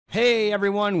Hey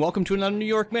everyone, welcome to another New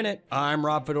York Minute. I'm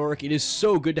Rob Fedoruk. It is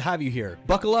so good to have you here.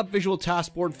 Buckle up, Visual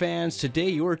Task Board fans. Today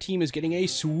your team is getting a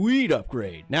sweet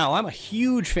upgrade. Now, I'm a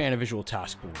huge fan of Visual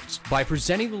Task Boards. By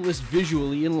presenting the list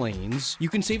visually in lanes, you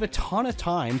can save a ton of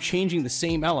time changing the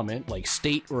same element, like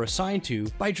state or assign to,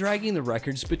 by dragging the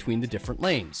records between the different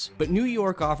lanes. But New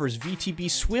York offers VTB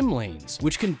Swimlanes,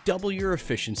 which can double your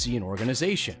efficiency and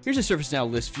organization. Here's a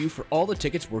Servicenow list view for all the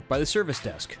tickets worked by the service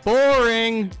desk.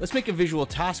 Boring! Let's make a Visual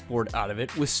Task Board out of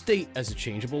it with state as a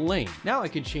changeable lane. Now I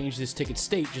can change this ticket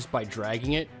state just by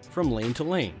dragging it from lane to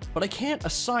lane, but I can't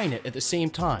assign it at the same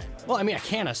time. Well, I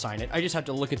can assign it, I just have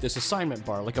to look at this assignment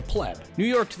bar like a pleb. New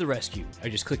York to the rescue. I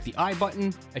just click the I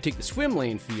button, I take the swim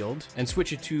lane field and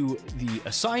switch it to the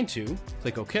assign to,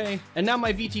 click OK, and now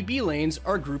my VTB lanes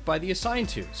are grouped by the assign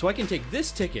to. So I can take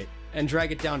this ticket and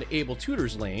drag it down to Able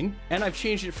Tutor's lane, and I've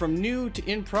changed it from new to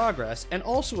in progress and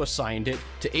also assigned it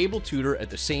to Able Tutor at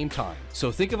the same time.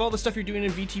 So think of all the stuff you're doing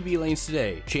in VTB lanes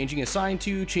today, changing assign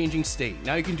to, changing state.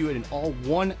 Now you can do it in all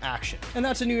one action. And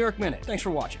that's a New York Minute. Thanks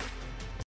for watching.